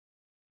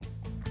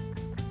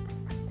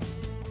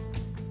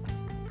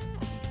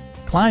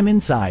Climb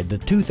inside the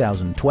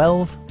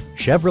 2012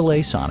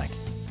 Chevrolet Sonic.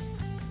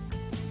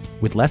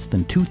 With less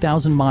than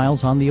 2,000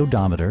 miles on the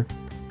odometer,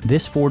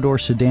 this four-door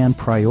sedan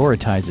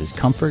prioritizes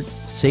comfort,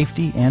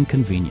 safety, and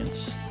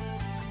convenience.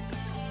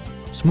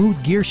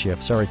 Smooth gear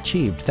shifts are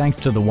achieved thanks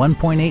to the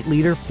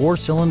 1.8-liter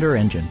four-cylinder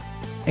engine.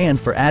 And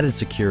for added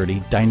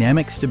security,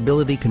 dynamic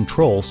stability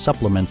control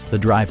supplements the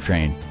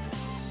drivetrain.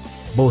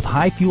 Both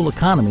high fuel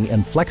economy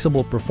and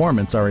flexible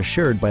performance are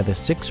assured by the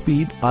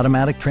 6-speed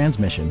automatic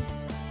transmission.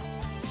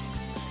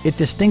 It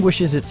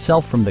distinguishes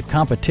itself from the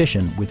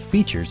competition with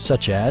features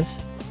such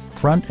as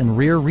front and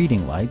rear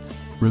reading lights,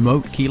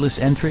 remote keyless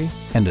entry,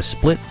 and a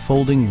split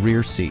folding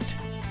rear seat.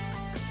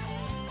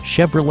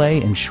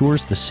 Chevrolet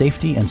ensures the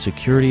safety and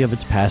security of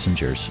its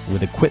passengers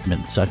with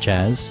equipment such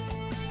as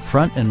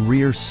front and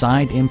rear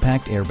side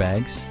impact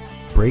airbags,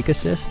 brake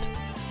assist,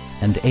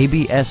 and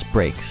ABS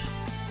brakes.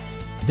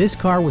 This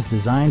car was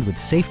designed with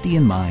safety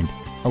in mind,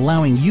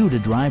 allowing you to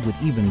drive with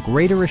even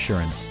greater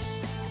assurance.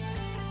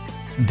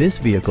 This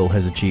vehicle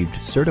has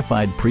achieved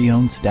certified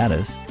pre-owned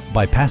status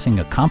by passing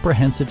a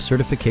comprehensive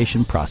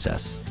certification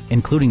process,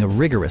 including a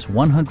rigorous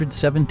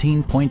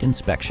 117-point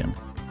inspection.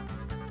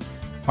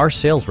 Our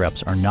sales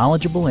reps are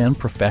knowledgeable and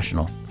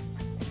professional.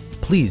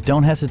 Please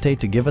don't hesitate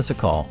to give us a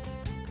call.